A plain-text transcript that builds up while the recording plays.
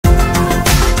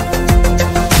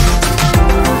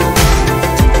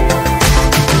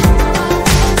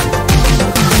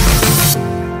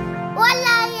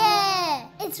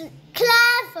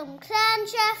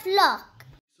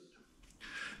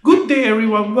Good day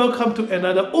everyone, welcome to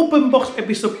another open box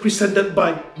episode presented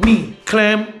by me,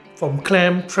 Clem from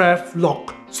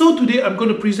clemtravlog. So today I'm going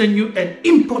to present you an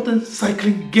important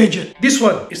cycling gadget. This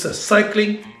one is a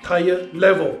cycling tire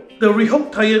level, the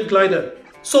Rehook Tyre Glider.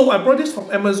 So I brought this from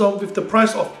Amazon with the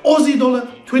price of Aussie dollar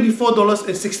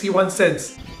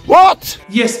 $24.61. What?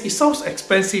 Yes, it sounds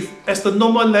expensive as the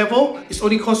normal level is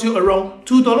only cost you around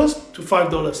 $2 to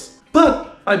 $5. But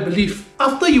I believe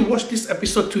after you watch this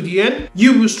episode to the end,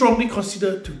 you will strongly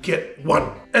consider to get one.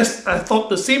 As I thought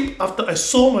the same after I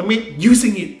saw my mate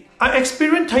using it. I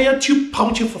experienced tire tube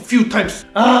puncture for a few times.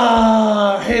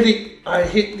 Headache. I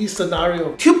hate this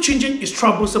scenario. Tube changing is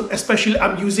troublesome, especially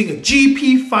I'm using a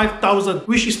GP5000,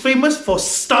 which is famous for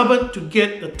stubborn to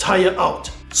get the tire out.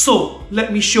 So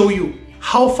let me show you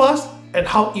how fast and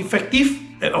how effective,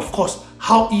 and of course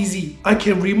how easy I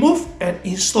can remove and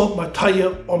install my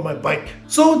tire on my bike.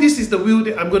 So this is the wheel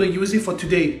that I'm going to use it for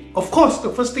today. Of course, the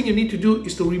first thing you need to do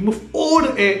is to remove all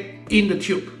the air in the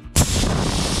tube.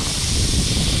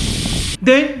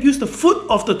 Then use the foot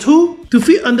of the tool to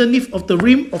fit underneath of the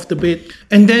rim of the bed,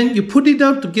 and then you put it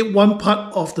down to get one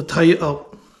part of the tire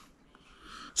out.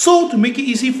 So to make it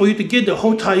easy for you to get the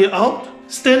whole tire out,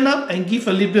 stand up and give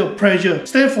a little bit of pressure.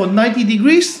 Stand for 90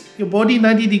 degrees, your body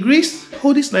 90 degrees.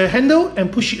 Hold this like a handle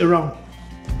and push it around.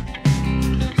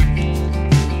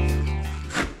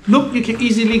 Look, you can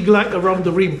easily glide around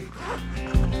the rim.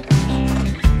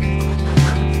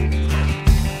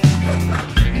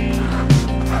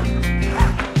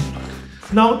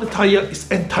 Now the tire is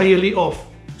entirely off.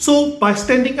 So by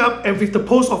standing up and with the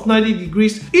pose of 90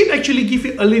 degrees, it actually gives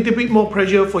it a little bit more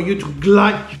pressure for you to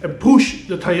glide and push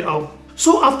the tire out.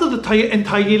 So after the tire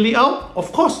entirely out,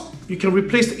 of course, you can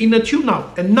replace the inner tube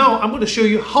now. And now I'm going to show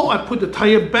you how I put the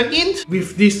tire back in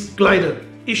with this glider.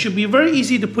 It should be very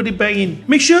easy to put it back in.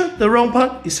 Make sure the round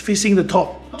part is facing the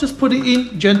top. Just put it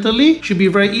in gently, should be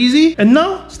very easy. And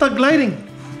now start gliding.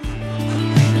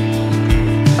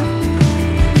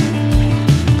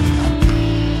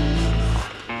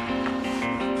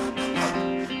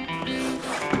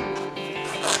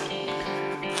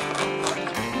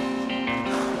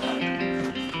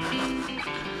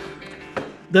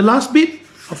 The last bit,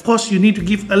 of course, you need to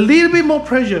give a little bit more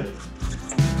pressure.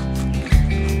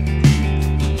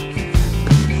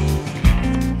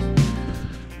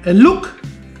 And look,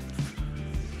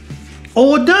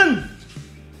 all done.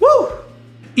 Woo!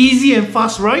 Easy and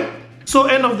fast, right? So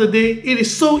end of the day, it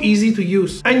is so easy to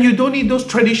use, and you don't need those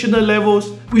traditional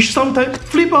levels which sometimes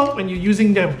flip out when you're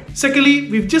using them.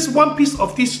 Secondly, with just one piece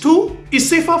of this tool, it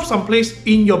saves up some place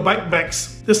in your bike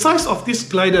bags. The size of this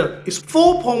glider is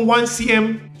 4.1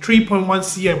 cm, 3.1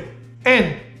 cm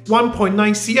and 1.9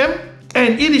 cm,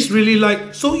 and it is really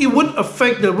light, so it won't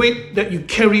affect the weight that you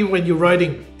carry when you're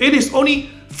riding. It is only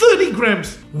 30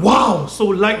 grams. Wow, so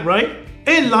light, right?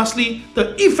 And lastly,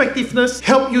 the effectiveness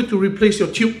helps you to replace your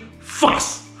tube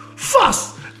fast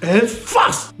and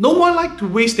fast. No one likes to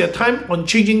waste their time on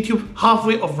changing tube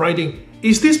halfway of riding.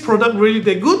 Is this product really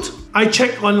that good? I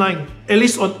checked online, at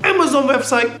least on Amazon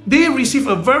website, they receive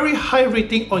a very high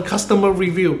rating on customer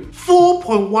review.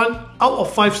 4.1 out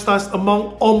of 5 stars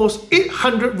among almost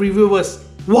 800 reviewers.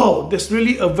 Wow, that's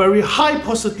really a very high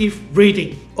positive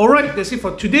rating. Alright, that's it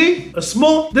for today. A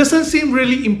small, doesn't seem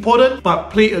really important, but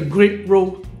play a great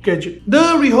role gadget.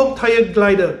 The Rehook Tyre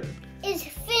Glider. It's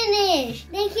finished.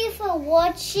 Thank you for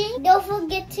watching. Don't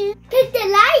forget to click the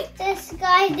like,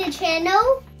 subscribe the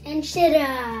channel, and share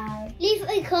out. Leave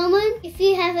a comment if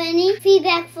you have any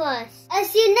feedback for us. I'll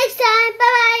see you next time. Bye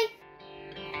bye.